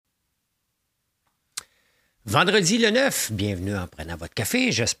Vendredi le 9, bienvenue en prenant votre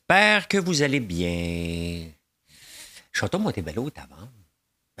café. J'espère que vous allez bien. Château Montebello est à vendre.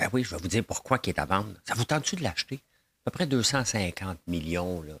 Ben oui, je vais vous dire pourquoi il est à vendre. Ça vous tente-tu de l'acheter? À peu près 250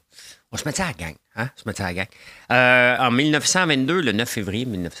 millions, là. On se met ça à la gang, hein? On se met ça à la gang. En 1922, le 9 février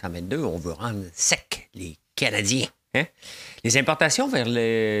 1922, on veut rendre sec les Canadiens. Hein? Les importations vers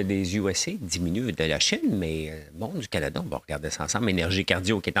les USA diminuent de la Chine, mais bon, du Canada, on va regarder ça ensemble. Énergie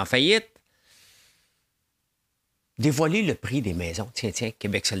Cardio qui est en faillite. Dévoiler le prix des maisons. Tiens,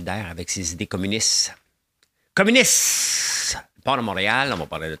 Québec solidaire avec ses idées communistes. Communistes! Le port de Montréal, on va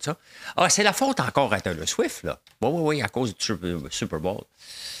parler de ça. Ah, c'est la faute encore à Taylor Swift, là. Oui, à cause du Super Bowl.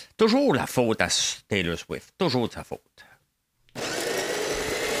 Toujours la faute à Taylor Swift. Toujours de sa faute.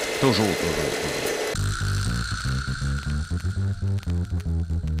 Toujours.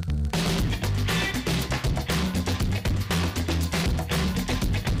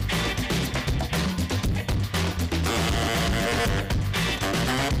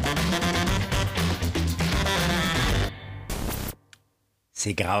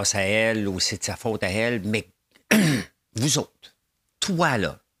 C'est grâce à elle ou c'est de sa faute à elle, mais vous autres, toi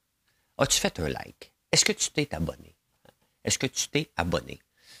là, as-tu fait un like? Est-ce que tu t'es abonné? Est-ce que tu t'es abonné?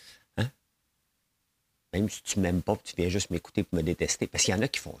 Hein? Même si tu m'aimes pas, tu viens juste m'écouter pour me détester, parce qu'il y en a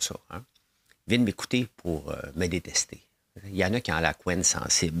qui font ça. Hein? Ils viennent m'écouter pour me détester. Il y en a qui ont la couenne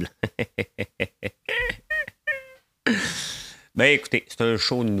sensible. Ben écoutez, c'est un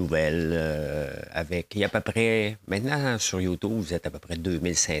show de nouvelles avec, il y a à peu près, maintenant sur YouTube, vous êtes à peu près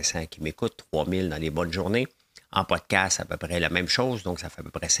 2500 qui m'écoutent, 3000 dans les bonnes journées. En podcast, à peu près la même chose, donc ça fait à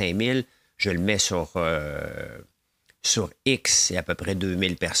peu près 5000. Je le mets sur X, c'est à peu près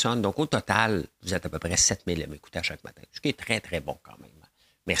 2000 personnes. Donc au total, vous êtes à peu près 7000 à m'écouter à chaque matin, ce qui est très, très bon quand même.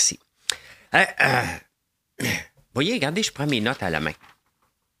 Merci. Voyez, regardez, je prends mes notes à la main.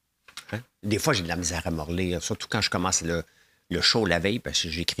 Hein? Des fois, j'ai de la misère à me relire, surtout quand je commence le show la veille, parce que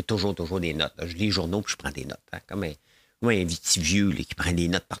j'écris toujours des notes. Je lis les journaux puis je prends des notes. Hein, comme un petit vieux là, qui prend des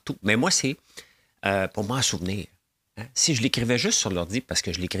notes partout. Mais moi, c'est pour m'en souvenir. Hein. Si je l'écrivais juste sur l'ordi, parce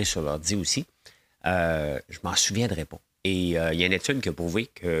que je l'écris sur l'ordi aussi, je m'en souviendrais pas. Et il y a une étude qui a prouvé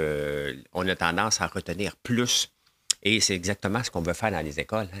qu'on a tendance à retenir plus. Et c'est exactement ce qu'on veut faire dans les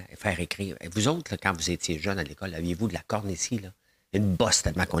écoles, hein, faire écrire. Et vous autres, là, quand vous étiez jeunes à l'école, aviez-vous de la corne ici, là? Une bosse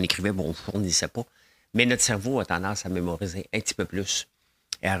tellement qu'on écrivait, bon, on ne fournissait pas. Mais notre cerveau a tendance à mémoriser un petit peu plus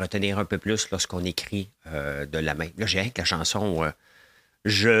et à retenir un peu plus lorsqu'on écrit de la main. Là, j'ai avec la chanson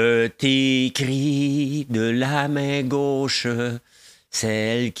Je t'écris de la main gauche,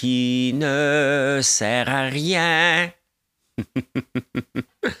 celle qui ne sert à rien.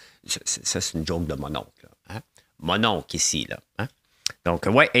 Ça, c'est une joke de mon oncle. Là, hein? Mon oncle ici, là. Hein? Donc,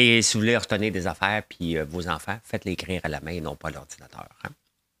 ouais, et si vous voulez retenir des affaires puis vos enfants, faites-les écrire à la main et non pas à l'ordinateur. Hein?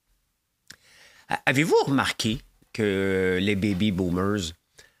 Avez-vous remarqué que les baby boomers,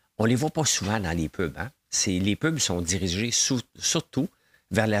 on les voit pas souvent dans les pubs, hein? Les pubs sont dirigés surtout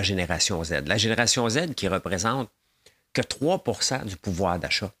vers la génération Z. La génération Z qui représente que 3% du pouvoir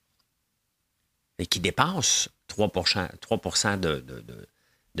d'achat et qui dépense 3%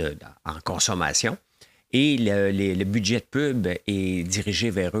 en consommation. Et le budget de pub est dirigé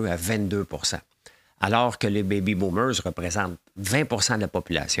vers eux à 22%. Alors que les baby boomers représentent 20% de la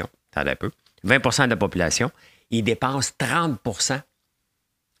population. Attendez un peu. 20% de la population. Ils dépensent 30%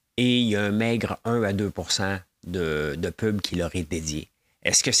 et il y a un maigre 1 à 2% de pub qui leur est dédié.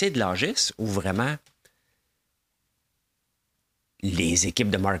 Est-ce que c'est de l'âgisme ou vraiment les équipes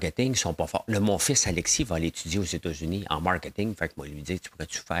de marketing sont pas fortes? Mon fils Alexis va aller étudier aux États-Unis en marketing. Fait que moi, lui dire, tu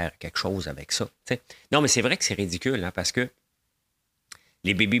pourrais-tu faire quelque chose avec ça? T'sais? Non, mais c'est vrai que c'est ridicule, hein, parce que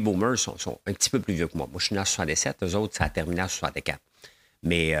les baby boomers sont un petit peu plus vieux que moi. Moi, je suis né en 67, eux autres, ça a terminé en 64.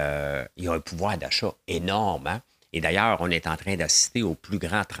 Mais il y a un pouvoir d'achat énorme. Hein? Et d'ailleurs, on est en train d'assister au plus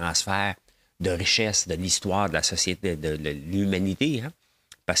grand transfert de richesse de l'histoire de la société, de l'humanité. Hein?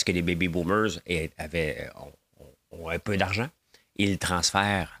 Parce que les baby boomers ont un peu d'argent. Ils le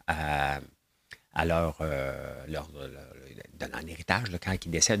transfèrent à leur donnent en héritage là, quand ils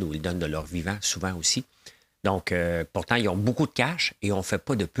décèdent ou ils donnent de leur vivant, souvent aussi. Donc, pourtant, ils ont beaucoup de cash et on ne fait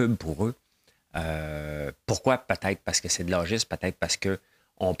pas de pub pour eux. Pourquoi? Peut-être parce que c'est de l'âgisme, peut-être parce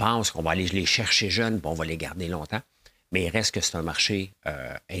qu'on pense qu'on va aller les chercher jeunes et on va les garder longtemps. Mais il reste que c'est un marché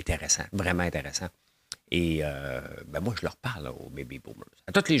intéressant, vraiment intéressant. Et moi, je leur parle là, aux baby boomers,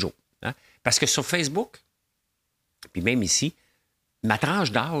 à tous les jours. Hein? Parce que sur Facebook, puis même ici, ma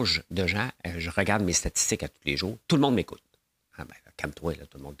tranche d'âge de gens, je regarde mes statistiques à tous les jours, tout le monde m'écoute. Ah ben, calme-toi, là,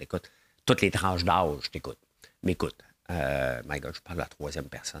 tout le monde t'écoute. Toutes les tranches d'âge t'écoutent. M'écoute. My God, je parle à la troisième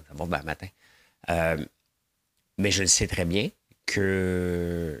personne. Ça va bien matin. Mais je le sais très bien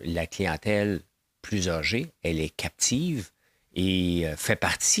que la clientèle plus âgée, elle est captive et fait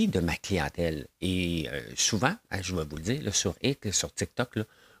partie de ma clientèle. Et souvent, hein, je vais vous le dire, là, sur X, sur TikTok, là,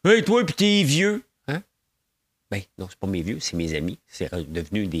 hey, toi, puis t'es vieux. Hein? Ben, non, c'est pas mes vieux, c'est mes amis. C'est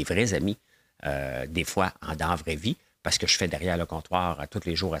devenu des vrais amis, des fois, dans la vraie vie, parce que je fais derrière le comptoir tous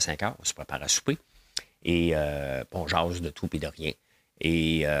les jours à 5 heures, on se prépare à souper. Et on jase de tout et de rien.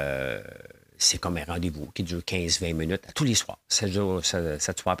 Et c'est comme un rendez-vous qui dure 15-20 minutes à tous les soirs,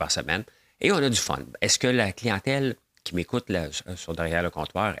 7 soirs par semaine. Et on a du fun. Est-ce que la clientèle qui m'écoute sur derrière le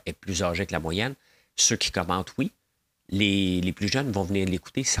comptoir est plus âgée que la moyenne? Ceux qui commentent, oui. Les plus jeunes vont venir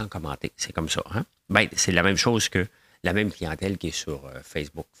l'écouter sans commenter. C'est comme ça. Hein? Ben, c'est la même chose que la même clientèle qui est sur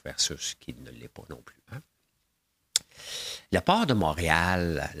Facebook versus qui ne l'est pas non plus. Hein? Le port de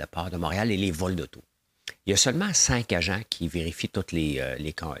Montréal et les vols d'auto. Il y a seulement 5 agents qui vérifient tous les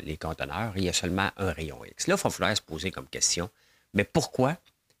conteneurs. Il y a seulement un rayon X. Là, il va falloir se poser comme question, mais pourquoi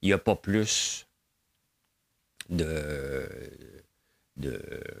il n'y a pas plus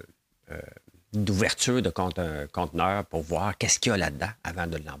d'ouverture de conteneurs pour voir qu'est-ce qu'il y a là-dedans avant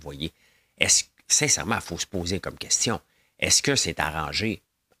de l'envoyer? Sincèrement, il faut se poser comme question. Est-ce que c'est arrangé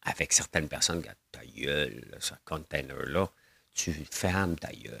avec certaines personnes? Ta gueule, ce container-là, tu fermes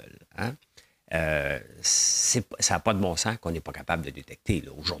ta gueule. Hein? Ça n'a pas de bon sens qu'on n'est pas capable de détecter.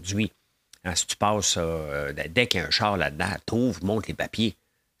 Aujourd'hui, hein, si tu passes, dès qu'il y a un char là-dedans, t'ouvres, monte les papiers.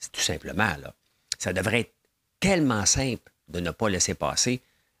 C'est tout simplement, là. Ça devrait être tellement simple de ne pas laisser passer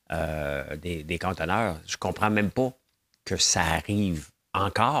des conteneurs. Je ne comprends même pas que ça arrive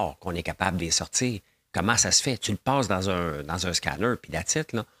encore, qu'on est capable de les sortir. Comment ça se fait? Tu le passes dans un scanner, puis that's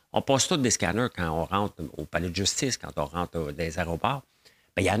it, là. On passe tous des scanners quand on rentre au palais de justice, quand on rentre dans les aéroports.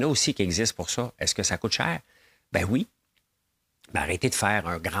 Bien, il y en a aussi qui existent pour ça. Est-ce que ça coûte cher? Ben oui. Mais arrêtez de faire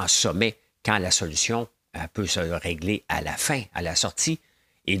un grand sommet quand la solution peut se régler à la fin, à la sortie,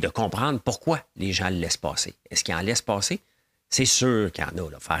 et de comprendre pourquoi les gens le laissent passer. Est-ce qu'ils en laissent passer? C'est sûr qu'il y en a.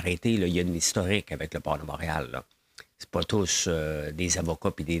 Il faut arrêter. Là. Il y a une historique avec le port de Montréal. Là. C'est pas tous des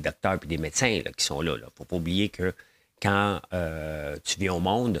avocats, puis des docteurs, puis des médecins là, qui sont là. Il ne faut pas oublier que quand tu viens au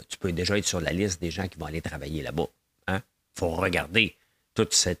monde, tu peux déjà être sur la liste des gens qui vont aller travailler là-bas. Hein? Il faut regarder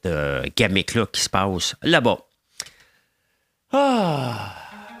toute cette gamique-là qui se passe là-bas. Ah!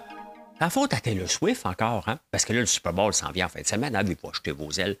 La faute à Taylor Swift encore, hein? Parce que là, le Super Bowl s'en vient en fin de semaine. Avez-vous acheté vos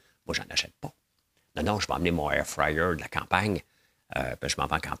ailes? Moi, j'en achète pas. Non, je vais emmener mon air fryer de la campagne. Je m'en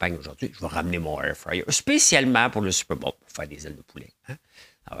vais en campagne aujourd'hui. Je vais ramener mon air fryer spécialement pour le Super Bowl, pour faire des ailes de poulet. Hein?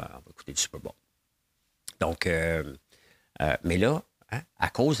 Alors, on va écouter le Super Bowl. Donc, mais là, hein, à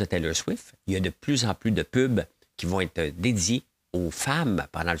cause de Taylor Swift, il y a de plus en plus de pubs qui vont être dédiés aux femmes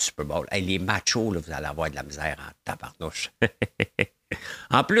pendant le Super Bowl. Hey, les machos, là, vous allez avoir de la misère en tabarnouche.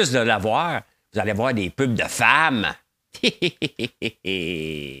 En plus de l'avoir, vous allez voir des pubs de femmes.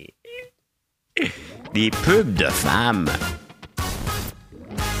 Des pubs de femmes.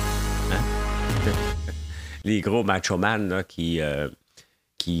 Hein? Les gros macho-man là, qui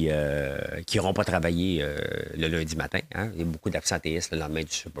n'auront pas travaillé le lundi matin. Hein? Il y a beaucoup d'absentéistes le lendemain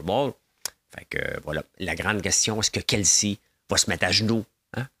du Super Bowl. Fait que voilà. La grande question, est-ce que Kelsey va se mettre à genoux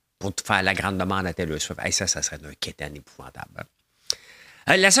hein, pour faire la grande demande à Taylor Swift? Hey, ça serait un quétaine épouvantable. Hein?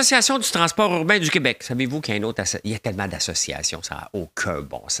 L'Association du transport urbain du Québec. Savez-vous qu'il y a une autre il y a tellement d'associations, ça n'a aucun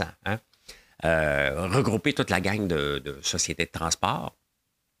bon sens. Hein? Regrouper toute la gang de sociétés de transport.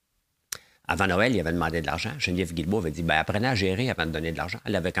 Avant Noël, il avait demandé de l'argent. Geneviève Guilbeault avait dit, apprenez à gérer avant de donner de l'argent.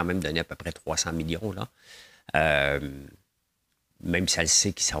 Elle avait quand même donné à peu près 300 millions, là. Même si elle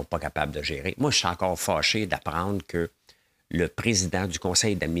sait qu'ils ne sont pas capables de gérer. Moi, je suis encore fâché d'apprendre que le président du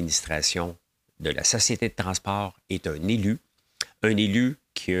conseil d'administration de la société de transport est un élu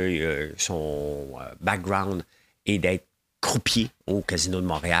qui a son background est d'être croupier au Casino de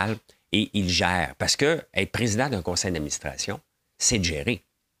Montréal et il gère. Parce que être président d'un conseil d'administration, c'est de gérer.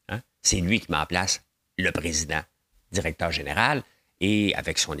 Hein? C'est lui qui met en place le président, directeur général, et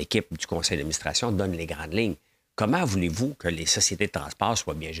avec son équipe du conseil d'administration, donne les grandes lignes. Comment voulez-vous que les sociétés de transport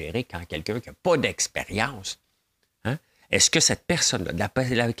soient bien gérées quand quelqu'un qui n'a pas d'expérience? Hein? Est-ce que cette personne-là,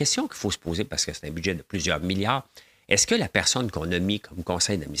 la question qu'il faut se poser, parce que c'est un budget de plusieurs milliards, est-ce que la personne qu'on a mis comme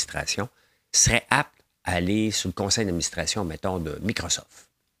conseil d'administration serait apte à aller sur le conseil d'administration, mettons, de Microsoft,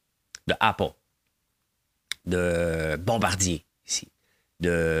 de Apple, de Bombardier, ici,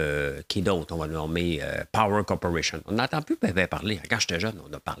 de qui d'autre, on va le nommer Power Corporation. On n'entend plus parler. Quand j'étais jeune, on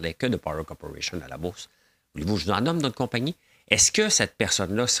ne parlait que de Power Corporation à la bourse. Voulez-vous que je vous en nomme notre compagnie? Est-ce que cette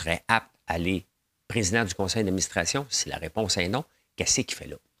personne-là serait apte à aller président du conseil d'administration? Si la réponse est non, qu'est-ce qu'il fait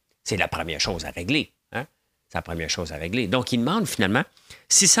là? C'est la première chose à régler. Hein? C'est la première chose à régler. Donc, il demande finalement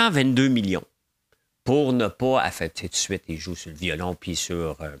 622 millions pour ne pas affecter tout de suite. Il joue sur le violon puis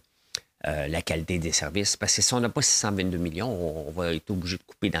sur la qualité des services. Parce que si on n'a pas 622 millions, on va être obligé de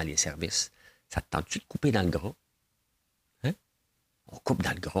couper dans les services. Ça te tente-tu de couper dans le gras? Hein? On coupe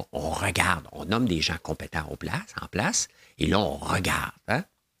dans le gras, on regarde, on nomme des gens compétents en place, et là, on regarde. Hein?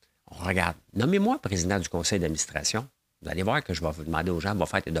 On regarde. Nommez-moi président du conseil d'administration. Vous allez voir que je vais vous demander aux gens, va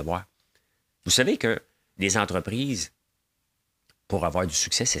faire tes devoirs. Vous savez que les entreprises, pour avoir du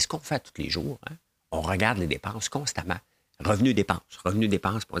succès, c'est ce qu'on fait tous les jours. Hein? On regarde les dépenses constamment.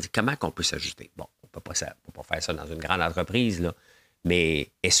 Revenu-dépenses, puis on dit comment on peut s'ajuster. Bon, on ne peut pas faire ça dans une grande entreprise, là. Mais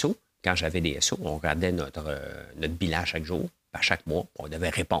SO, quand j'avais des SO, on regardait notre bilan chaque jour, à chaque mois, on devait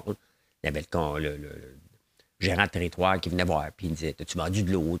répondre. Il y avait le gérant de territoire qui venait voir, puis il disait, as-tu vendu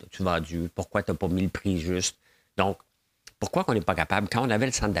de l'eau, as-tu vendu, pourquoi tu n'as pas mis le prix juste? Donc, pourquoi on n'est pas capable? Quand on avait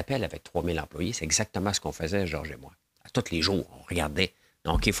le centre d'appel avec 3000 employés, c'est exactement ce qu'on faisait, Georges et moi. À tous les jours, on regardait.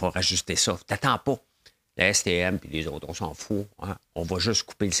 Donc, il faut rajuster ça. T'attends pas. La STM puis les autres, on s'en fout. Hein? On va juste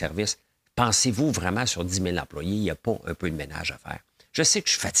couper le service. Pensez-vous vraiment sur 10 000 employés, il n'y a pas un peu de ménage à faire? Je sais que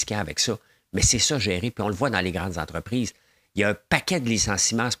je suis fatigué avec ça, mais c'est ça gérer. Puis on le voit dans les grandes entreprises. Il y a un paquet de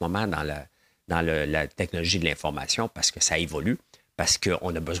licenciements en ce moment dans la technologie de l'information parce que ça évolue, parce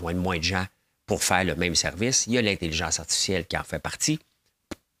qu'on a besoin de moins de gens pour faire le même service. Il y a l'intelligence artificielle qui en fait partie.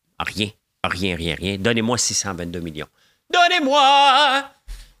 Rien. Donnez-moi 622 millions. Donnez-moi!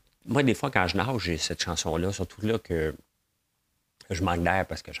 Moi, des fois, quand je nage, j'ai cette chanson-là, surtout là que je manque d'air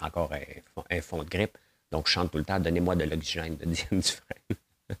parce que j'ai encore un fond de grippe. Donc, je chante tout le temps « Donnez-moi de l'oxygène » de Diane Dufresne.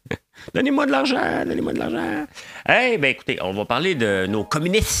 Donnez-moi de l'argent, donnez-moi de l'argent. Eh bien, écoutez, on va parler de nos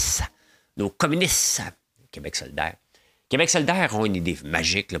communistes. Québec solidaire. Québec solidaire ont une idée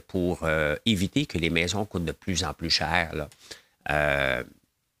magique là, pour éviter que les maisons coûtent de plus en plus cher. Là.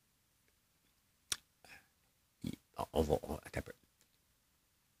 Attends un peu.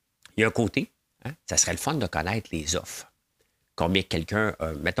 Il y a un côté, hein, ça serait le fun de connaître les offres. Combien quelqu'un,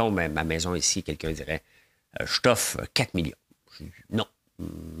 mettons ma maison ici, quelqu'un dirait, je t'offre 4 millions. Je dis, non,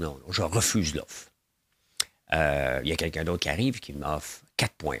 je refuse l'offre. Il y a quelqu'un d'autre qui arrive qui m'offre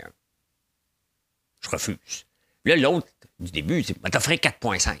 4,1. Je refuse. Là, l'autre, du début, il dit, ben, t'offrais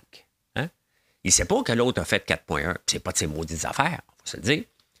 4,5. Hein? Il ne sait pas que l'autre a fait 4,1. C'est pas de ses maudites affaires, il faut se le dire.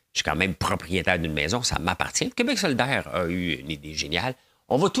 Je suis quand même propriétaire d'une maison, ça m'appartient. Québec solidaire a eu une idée géniale.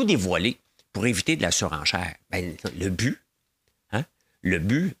 On va tout dévoiler pour éviter de la surenchère. Ben, le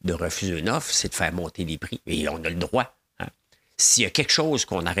but de refuser une offre, c'est de faire monter les prix. Et on a le droit. Hein? S'il y a quelque chose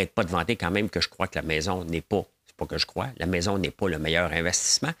qu'on n'arrête pas de vanter quand même, que je crois que la maison n'est pas, c'est pas que je crois, la maison n'est pas le meilleur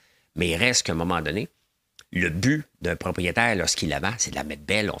investissement, mais il reste qu'à un moment donné, le but d'un propriétaire, lorsqu'il la vend, c'est de la mettre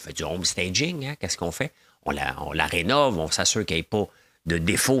belle. On fait du home staging. Hein? Qu'est-ce qu'on fait? On la rénove, on s'assure qu'il n'y ait pas de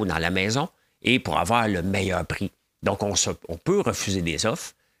défaut dans la maison et pour avoir le meilleur prix. Donc, on peut refuser des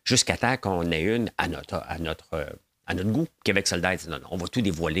offres jusqu'à temps qu'on ait une à notre goût. Québec solidaire dit non, on va tout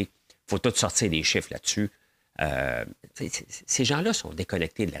dévoiler. Il faut tout sortir des chiffres là-dessus. Ces gens-là sont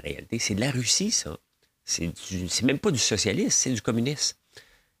déconnectés de la réalité. C'est de la Russie, ça. C'est même pas du socialisme, c'est du communisme.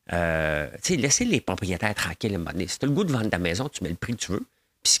 Laissez les propriétaires tranquilles à un moment donné. Si tu as le goût de vendre ta maison, tu mets le prix que tu veux.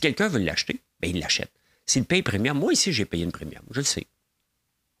 Puis si quelqu'un veut l'acheter, ben il l'achète. S'il paye premium, moi ici, j'ai payé une premium. Je le sais.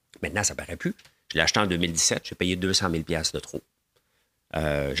 Maintenant, ça ne paraît plus. Je l'ai acheté en 2017, j'ai payé 200 000 $ de trop.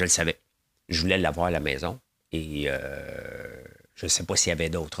 Je le savais. Je voulais l'avoir à la maison et je ne sais pas s'il y avait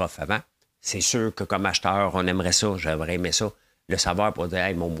d'autres offres avant. C'est sûr que comme acheteur, on aimerait ça, j'aurais aimé ça, le savoir pour dire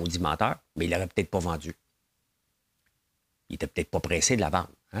hey, mon maudit menteur, mais il n'aurait peut-être pas vendu. Il n'était peut-être pas pressé de la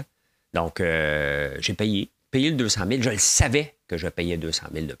vendre. Hein? Donc, j'ai payé le 200 000. Je le savais que je payais 200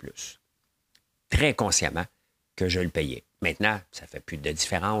 000 de plus. Très consciemment que je le payais. Maintenant, ça ne fait plus de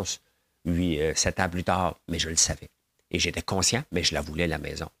différence, 7 ans plus tard, mais je le savais. Et j'étais conscient, mais je la voulais, la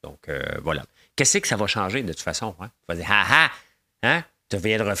maison. Donc, voilà. Qu'est-ce que ça va changer de toute façon? Hein? Tu vas dire, hein? Tu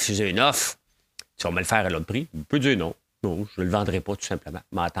viens de refuser une offre, tu vas me le faire à l'autre prix? Je peux dire non. Non, je ne le vendrai pas tout simplement.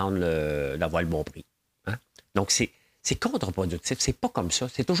 M'attendre d'avoir le bon prix. Hein? Donc, c'est contre-productif. C'est pas comme ça.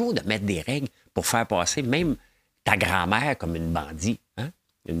 C'est toujours de mettre des règles pour faire passer même ta grand-mère comme une bandite. Hein?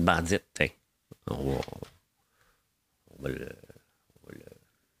 Une bandite, tu sais. On va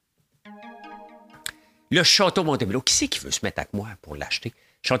le Château Montebello. Qui c'est qui veut se mettre avec moi pour l'acheter?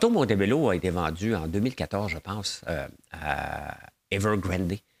 Château Montebello a été vendu en 2014, je pense, à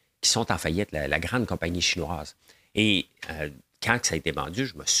Evergrande, qui sont en faillite, la grande compagnie chinoise. Et quand ça a été vendu,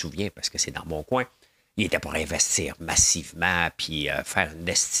 je me souviens, parce que c'est dans mon coin, il était pour investir massivement puis faire une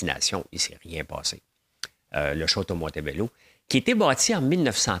destination. Il ne s'est rien passé. Le Château Montebello, qui a été bâti en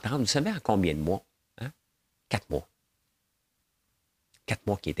 1930. Vous savez en combien de mois? Hein? 4 mois. 4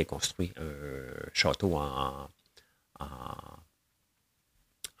 mois qui a été construit. Un château en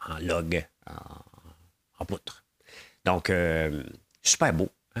log, en poutre. Donc, super beau.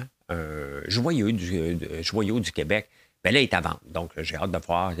 hein, un joyau du Québec, bien là, il est à vendre. Donc, j'ai hâte de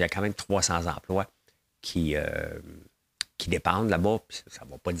voir. Il y a quand même 300 emplois qui dépendent là-bas. Puis ça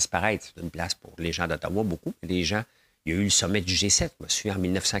ne va pas disparaître. C'est une place pour les gens d'Ottawa, beaucoup. Les gens, il y a eu le sommet du G7, je me souviens, en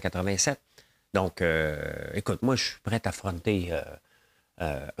 1987. Donc, écoute, moi, je suis prêt à affronter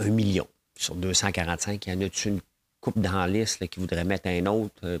 1 million. Sur 245, il y en a-tu une couple dans la liste là, qui voudrait mettre un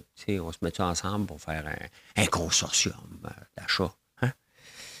autre? On se met ça ensemble pour faire un consortium d'achat. Hein?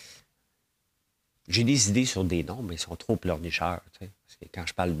 J'ai des idées sur des noms, mais ils sont trop pleurnicheurs. Parce que quand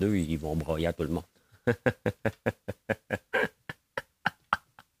je parle d'eux, ils vont broyer à tout le monde. C'est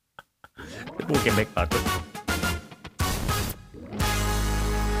pas au Québec, partout.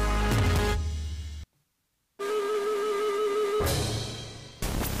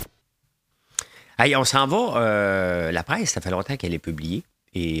 Hey, on s'en va. La presse, ça fait longtemps qu'elle est publiée.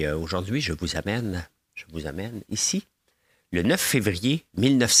 Et aujourd'hui, je vous amène ici, le 9 février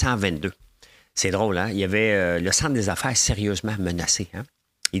 1922. C'est drôle, hein? Il y avait le centre des affaires sérieusement menacé. Hein?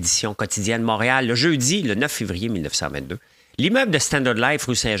 Édition quotidienne Montréal, le jeudi, le 9 février 1922. L'immeuble de Standard Life,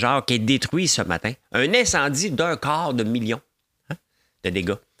 rue Saint-Jacques, est détruit ce matin. Un incendie d'250 000 de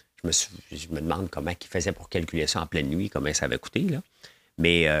dégâts. Je me demande comment ils faisaient pour calculer ça en pleine nuit, combien ça avait coûté, là.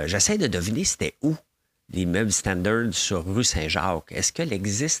 Mais j'essaie de deviner c'était où l'immeuble Standard sur rue Saint-Jacques. Est-ce qu'elle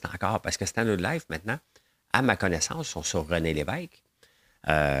existe encore? Parce que Standard Life, maintenant, à ma connaissance, sont sur René Lévesque.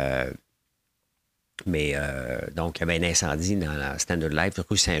 Donc, il y avait un incendie dans la Standard Life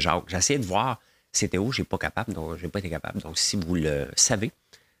rue Saint-Jacques. J'ai essayé de voir c'était où, j'ai pas été capable. Donc, si vous le savez,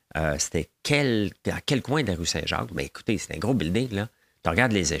 c'était dans quel coin de la rue Saint-Jacques? Bien, écoutez, c'est un gros building, là. Tu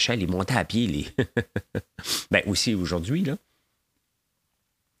regardes les échelles, ils montaient à pied, Bien, aussi aujourd'hui, là.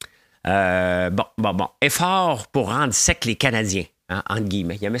 Bon. Effort pour rendre sec les Canadiens, hein, entre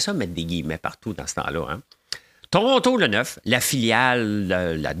guillemets. Il aimait ça mettre des guillemets partout dans ce temps-là. Hein. Toronto, le 9, la filiale,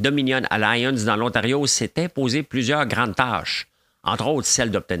 la Dominion Alliance dans l'Ontario, s'est imposée plusieurs grandes tâches, entre autres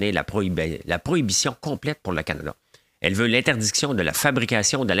celle d'obtenir la prohibition complète pour le Canada. Elle veut l'interdiction de la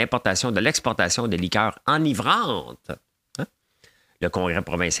fabrication, de l'importation, de l'exportation de liqueurs enivrantes. Hein. Le Congrès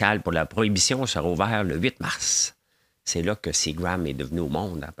provincial pour la prohibition sera ouvert le 8 mars. C'est là que Seagram est devenu au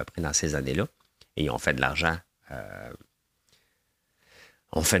monde, à peu près dans ces années-là. Et ils ont fait de l'argent.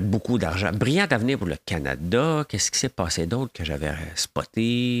 On fait beaucoup d'argent. Brillant avenir pour le Canada. Qu'est-ce qui s'est passé d'autre que j'avais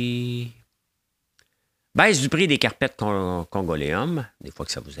spoté? Baisse du prix des carpettes congoléum, des fois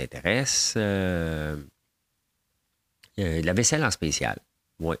que ça vous intéresse. La vaisselle en spécial.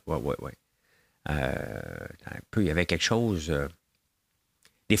 Oui. Il y avait quelque chose...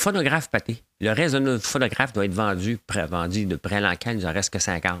 Des phonographes pâtés. Le reste de nos phonographes doit être vendu de près l'encan. Il nous en reste que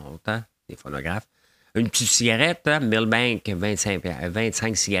 50, hein, des phonographes. Une petite cigarette, hein, Millbank,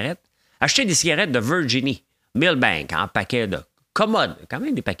 25 cigarettes. Achetez des cigarettes de Virginie, Millbank, en paquet de commodes. Quand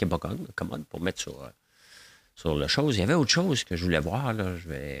même des paquets pas commodes pour mettre sur le chose. Il y avait autre chose que je voulais voir. Là.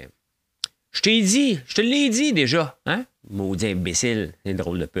 Je te l'ai dit déjà. Hein? Maudit imbécile, c'est une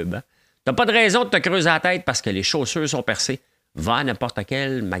drôle de pub. Hein? T'as pas de raison de te creuser la tête parce que les chaussures sont percées. Va à n'importe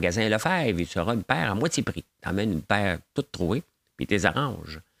quel magasin Lefebvre et tu auras une paire à moitié prix. T'emmènes une paire toute trouvée, puis tu les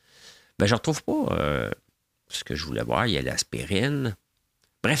arranges. Ben, je retrouve pas ce que je voulais voir. Il y a l'aspirine.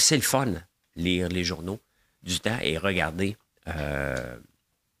 Bref, c'est le fun, lire les journaux du temps et regarder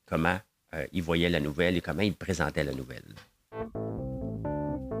comment ils voyaient la nouvelle et comment ils présentaient la nouvelle.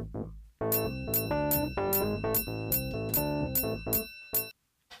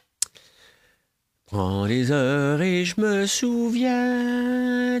 Prends les heures et je me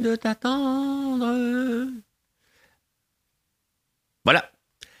souviens de t'attendre. Voilà.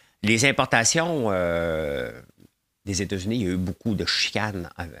 Les importations des États-Unis, il y a eu beaucoup de chicanes.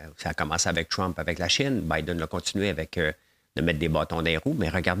 Ça a commencé avec Trump, avec la Chine. Biden l'a continué avec de mettre des bâtons dans les roues. Mais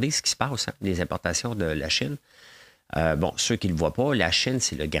regardez ce qui se passe, hein, les importations de la Chine. Ceux qui ne le voient pas, la Chine,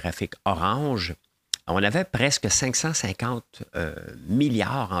 c'est le graphique orange. On avait presque 550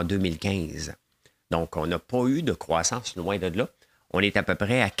 milliards en 2015. Donc, on n'a pas eu de croissance loin de là. On est à peu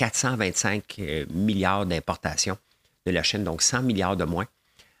près à 425 milliards d'importations de la Chine, donc 100 milliards de moins.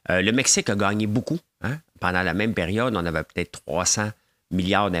 Le Mexique a gagné beaucoup. Hein? Pendant la même période, on avait peut-être 300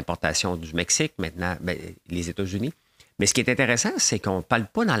 milliards d'importations du Mexique, maintenant les États-Unis. Mais ce qui est intéressant, c'est qu'on ne parle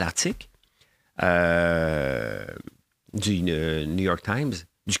pas dans l'article du New York Times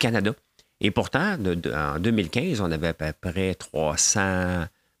du Canada. Et pourtant, en 2015, on avait à peu près 300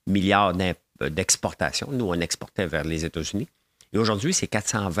 milliards d'exportation. Nous, on exportait vers les États-Unis. Et aujourd'hui, c'est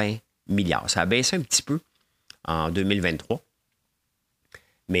 420 milliards. Ça a baissé un petit peu en 2023.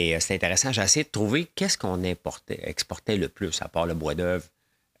 Mais c'est intéressant. J'ai essayé de trouver qu'est-ce qu'on exportait le plus, à part le bois d'œuvre,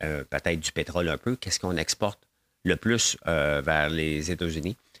 peut-être du pétrole un peu. Qu'est-ce qu'on exporte le plus vers les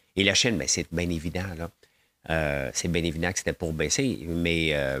États-Unis. Et la Chine, bien, c'est bien évident, là. C'est bien évident que c'était pour baisser.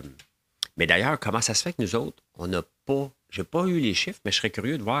 Mais d'ailleurs, comment ça se fait que nous autres, on n'a pas... J'ai pas eu les chiffres, mais je serais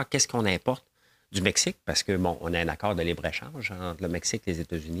curieux de voir qu'est-ce qu'on importe du Mexique, parce que, bon, on a un accord de libre-échange entre le Mexique, les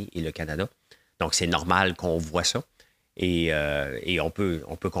États-Unis et le Canada. Donc, c'est normal qu'on voit ça. Et on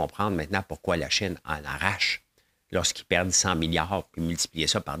peut comprendre maintenant pourquoi la Chine en arrache lorsqu'ils perdent 100 milliards, puis multiplier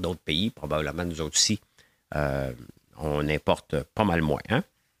ça par d'autres pays, probablement nous autres aussi, on importe pas mal moins. Hein?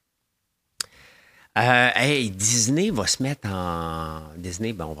 Hey, Disney va se mettre en...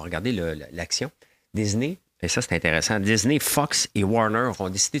 Disney, ben, on va regarder l'action. Disney, et ça c'est intéressant, Disney, Fox et Warner ont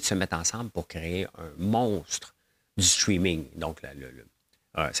décidé de se mettre ensemble pour créer un monstre du streaming. Donc, ça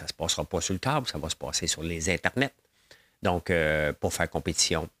ne se passera pas sur le câble, ça va se passer sur les internets. Donc, pour faire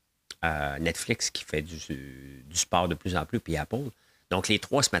compétition, Netflix qui fait du sport de plus en plus, puis Apple. Donc, les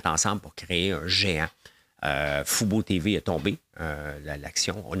trois se mettent ensemble pour créer un géant. Fubo TV est tombé,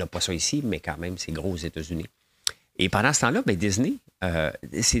 l'action. On n'a pas ça ici, mais quand même, c'est gros aux États-Unis. Et pendant ce temps-là, ben, Disney,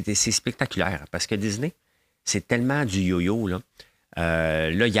 c'est spectaculaire parce que Disney, c'est tellement du yo-yo. Là,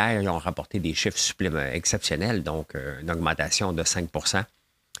 hier, ils ont rapporté des chiffres exceptionnels, donc une augmentation de 5 %.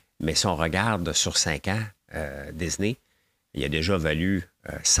 Mais si on regarde sur 5 ans, Disney, il a déjà valu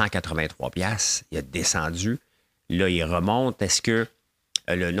 183 $. Il a descendu. Là, il remonte. Est-ce que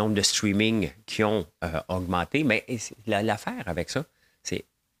le nombre de streaming qui ont augmenté? Mais l'affaire avec ça, c'est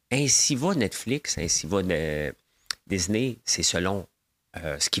ainsi va Netflix, ainsi va Disney, c'est selon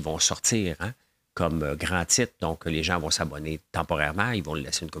ce qu'ils vont sortir comme grand titre. Donc, les gens vont s'abonner temporairement. Ils vont le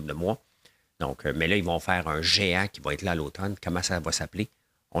laisser une couple de mois. Donc, mais là, ils vont faire un géant qui va être là à l'automne. Comment ça va s'appeler?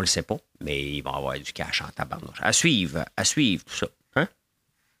 On ne le sait pas, mais ils vont avoir du cash en tabarnouche. À suivre, tout ça. Hein?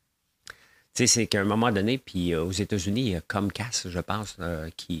 Tu sais, c'est qu'à un moment donné, puis aux États-Unis, il y a Comcast, je pense,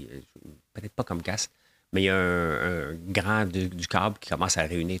 peut-être pas Comcast, mais il y a un grand du câble qui commence à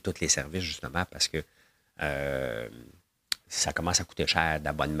réunir tous les services, justement, parce que ça commence à coûter cher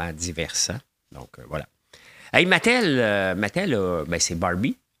d'abonnements divers. Donc, voilà. Hey, Mattel, ben, c'est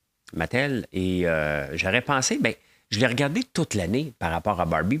Barbie, Mattel, et j'aurais pensé, ben, je l'ai regardé toute l'année par rapport à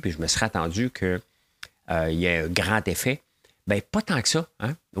Barbie, puis je me serais attendu qu'il y ait un grand effet. Bien, pas tant que ça.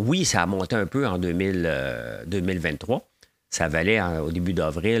 Hein? Oui, ça a monté un peu en 2023. Ça valait au début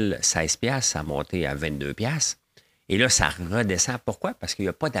d'avril 16 $, ça a monté à 22 $. Et là, ça redescend. Pourquoi? Parce qu'il n'y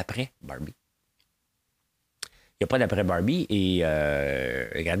a pas d'après Barbie. Il n'y a pas d'après Barbie. Et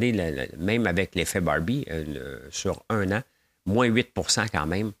regardez, même avec l'effet Barbie, sur un an, moins 8 % quand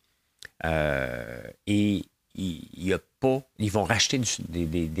même. Et il y a pas... Ils vont racheter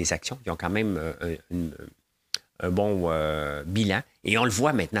des actions. Ils ont quand même un bon bilan. Et on le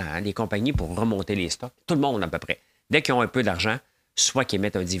voit maintenant, hein, les compagnies, pour remonter les stocks, tout le monde à peu près. Dès qu'ils ont un peu d'argent, soit qu'ils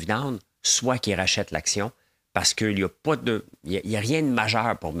émettent un dividende, soit qu'ils rachètent l'action, parce qu'il n'y a pas de... Il n'y a rien de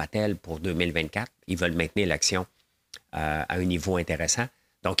majeur pour Mattel pour 2024. Ils veulent maintenir l'action à un niveau intéressant.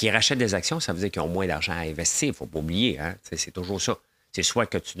 Donc, ils rachètent des actions, ça veut dire qu'ils ont moins d'argent à investir. Il ne faut pas oublier, hein, c'est toujours ça. C'est soit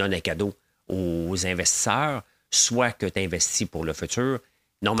que tu donnes un cadeau aux investisseurs, soit que tu investis pour le futur.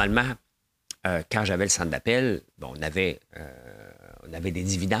 Normalement, quand j'avais le centre d'appel, bon, on avait des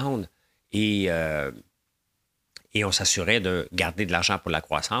dividendes et on s'assurait de garder de l'argent pour la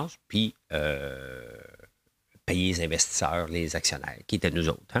croissance, puis payer les investisseurs, les actionnaires, qui étaient nous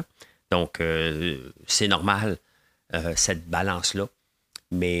autres. Hein? Donc, c'est normal, cette balance-là.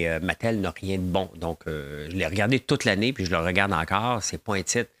 Mais Mattel n'a rien de bon. Donc, je l'ai regardé toute l'année, puis je le regarde encore. C'est pas un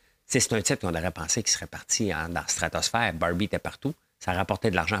titre. C'est un titre qu'on aurait pensé qu'il serait parti dans la stratosphère. Barbie était partout. Ça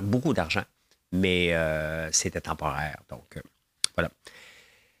rapportait de l'argent, beaucoup d'argent, mais c'était temporaire. Donc, voilà.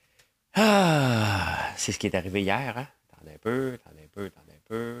 Ah, c'est ce qui est arrivé hier. Hein? Attendez un peu.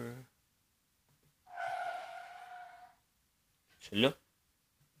 Celui-là.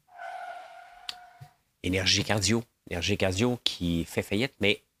 Énergie cardio qui fait faillite,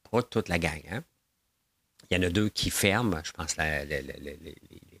 mais pas toute la gang. Hein? Il y en a 2 qui ferment, je pense,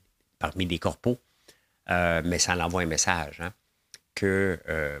 parmi les corpos, mais ça l'envoie un message hein, que,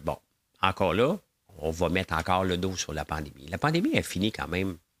 bon, encore là, on va mettre encore le dos sur la pandémie. La pandémie a fini quand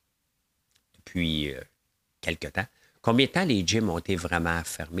même depuis quelques temps. Combien de temps les gyms ont été vraiment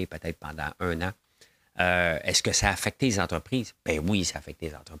fermés, peut-être pendant 1 an? Est-ce que ça a affecté les entreprises? Ben oui, ça a affecté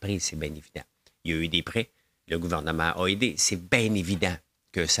les entreprises, c'est bien évident. Il y a eu des prêts, le gouvernement a aidé. C'est bien évident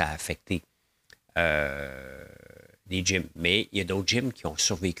que ça a affecté les gyms. Mais il y a d'autres gyms qui ont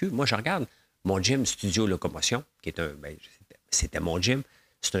survécu. Moi, je regarde mon gym Studio Locomotion, qui est c'était mon gym.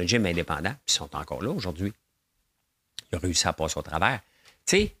 C'est un gym indépendant, puis ils sont encore là aujourd'hui. Ils ont réussi à passer au travers.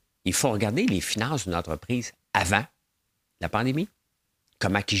 Tu sais, il faut regarder les finances d'une entreprise avant la pandémie,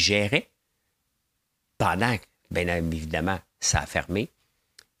 comment ils géraient pendant bien évidemment, ça a fermé.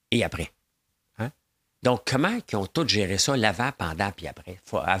 Et après? Hein? Donc, comment ils ont tous géré ça, l'avant, pendant, puis après?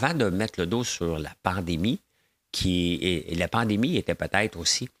 Avant de mettre le dos sur la pandémie, et la pandémie était peut-être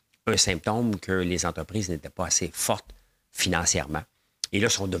aussi un symptôme que les entreprises n'étaient pas assez fortes financièrement. Et là,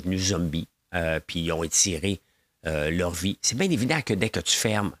 sont devenus zombies, puis ils ont étiré leur vie. C'est bien évident que dès que tu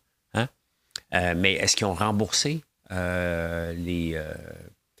fermes, hein? Mais est-ce qu'ils ont remboursé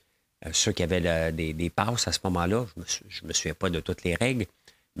ceux qui avaient des passes à ce moment-là? Je me souviens pas de toutes les règles,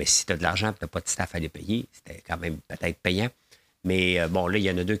 mais si tu as de l'argent et tu n'as pas de staff à les payer, c'était quand même peut-être payant. Mais bon, là, il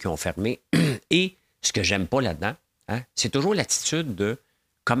y en a 2 qui ont fermé. Et ce que j'aime pas là-dedans, hein, c'est toujours l'attitude de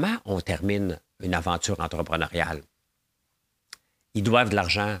comment on termine une aventure entrepreneuriale. Ils doivent de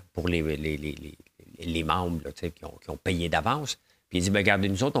l'argent pour les membres là, qui ont payé d'avance. Puis ils disent, regardez,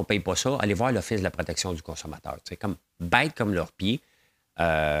 nous autres, on ne paye pas ça. Allez voir l'Office de la protection du consommateur. C'est comme bête comme leur pied.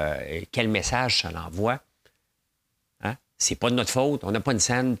 Quel message ça l'envoie? Hein? C'est pas de notre faute. On n'a pas une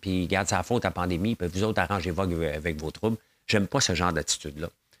scène, puis garde sa faute à la pandémie, puis vous autres, arrangez-vous avec vos troubles. J'aime pas ce genre d'attitude-là.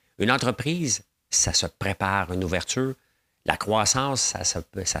 Une entreprise, ça se prépare, une ouverture. La croissance,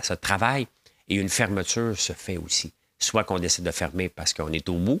 ça se travaille. Et une fermeture se fait aussi. Soit qu'on décide de fermer parce qu'on est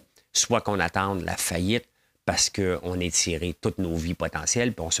au bout, soit qu'on attende la faillite parce qu'on est tiré toutes nos vies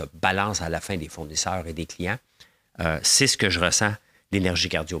potentielles, puis on se balance à la fin des fournisseurs et des clients. C'est ce que je ressens, l'énergie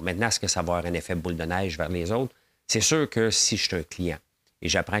cardio. Maintenant, est-ce que ça va avoir un effet boule de neige vers les autres? C'est sûr que si je suis un client et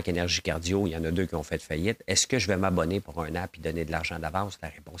j'apprends qu'énergie cardio, il y en a 2 qui ont fait faillite, est-ce que je vais m'abonner pour un an et donner de l'argent d'avance? La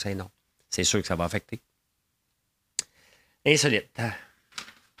réponse est non. C'est sûr que ça va affecter. Insolite.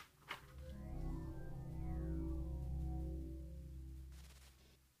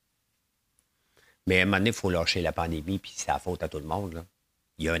 Mais à un moment donné, il faut lâcher la pandémie, puis c'est la faute à tout le monde. Là.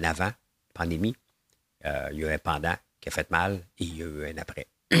 Il y a un avant, pandémie, il y a un pendant qui a fait mal, et il y a eu un après.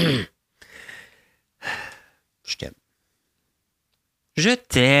 Je t'aime. Je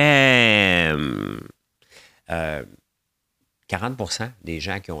t'aime. 40% des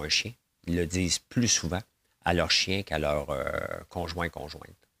gens qui ont un chien le disent plus souvent à leur chien qu'à leur conjointe.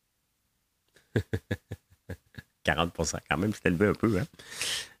 40%, quand même, c'est élevé un peu, hein?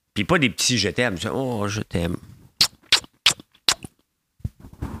 Puis pas des petits je t'aime. Oh, je t'aime.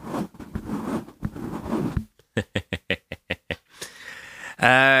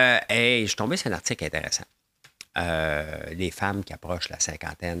 Hey, je suis tombé sur un article intéressant. Les femmes qui approchent la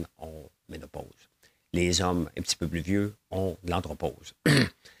cinquantaine ont ménopause. Les hommes un petit peu plus vieux ont de l'andropause.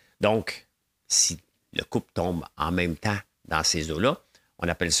 Donc, si le couple tombe en même temps dans ces eaux-là, on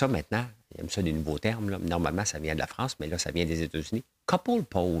appelle ça maintenant, il y a ça des nouveaux termes, là. Normalement, ça vient de la France, mais là, ça vient des États-Unis.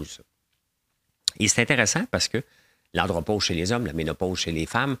 CouplePause. Et c'est intéressant parce que l'andropause chez les hommes, la ménopause chez les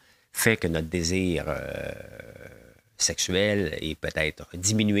femmes, fait que notre désir sexuel est peut-être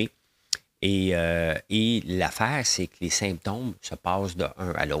diminué. Et l'affaire, c'est que les symptômes se passent de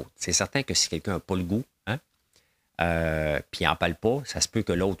un à l'autre. C'est certain que si quelqu'un n'a pas le goût, hein, puis il n'en parle pas, ça se peut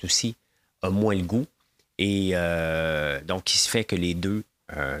que l'autre aussi a moins le goût. Et donc, il se fait que les deux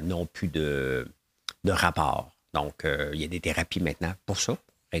n'ont plus de rapport. Donc, il y a des thérapies maintenant pour ça, pour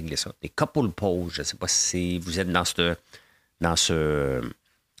régler ça. Des CouplePause, je ne sais pas si vous êtes dans ce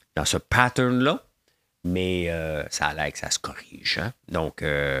pattern-là, mais ça a l'air que ça se corrige. Hein? Donc,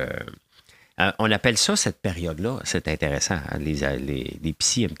 on appelle ça, cette période-là, c'est intéressant, hein? Les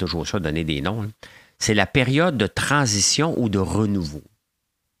psys aiment toujours ça, donner des noms. Hein? C'est la période de transition ou de renouveau.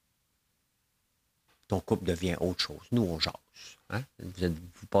 Ton couple devient autre chose. Nous, on jase. Hein?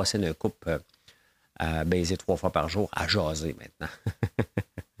 Vous passez d'un couple à baiser 3 fois par jour à jaser maintenant.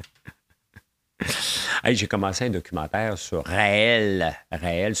 Hey, j'ai commencé un documentaire sur Raël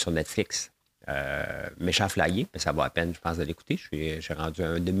sur Netflix. Méchant flyé, mais ça va à peine, je pense, de l'écouter. J'ai rendu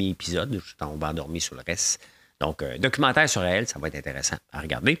un demi-épisode, je suis tombé endormi sur le reste. Donc, documentaire sur Raël, ça va être intéressant à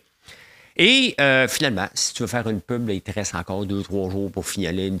regarder. Et finalement, si tu veux faire une pub, là, il te reste encore 2-3 jours pour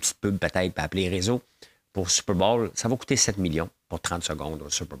finaler une petite pub peut-être, pour appeler réseau pour Super Bowl. Ça va coûter 7 millions pour 30 secondes au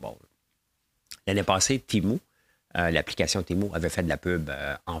Super Bowl. L'année passée, Temu, l'application Temu avait fait de la pub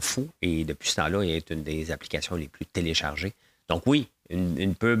en fou et depuis ce temps-là, il est une des applications les plus téléchargées. Donc oui,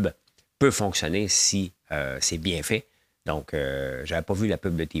 une pub peut fonctionner si c'est bien fait. Donc, je n'avais pas vu la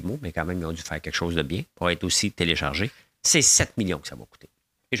pub de Temu, mais quand même, ils ont dû faire quelque chose de bien pour être aussi téléchargé. C'est 7 millions que ça va coûter.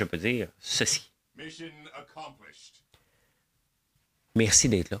 Et je peux dire ceci. Merci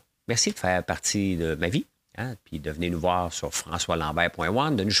d'être là. Merci de faire partie de ma vie. Hein, puis de venir nous voir sur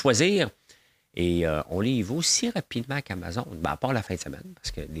françoislambert.one, de nous choisir. Et on livre aussi rapidement qu'Amazon, à part la fin de semaine,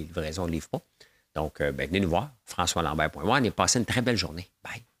 parce que les livraisons ne livrent pas. Donc, venez nous voir, françoislambert.one, et passez une très belle journée.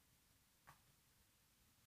 Bye.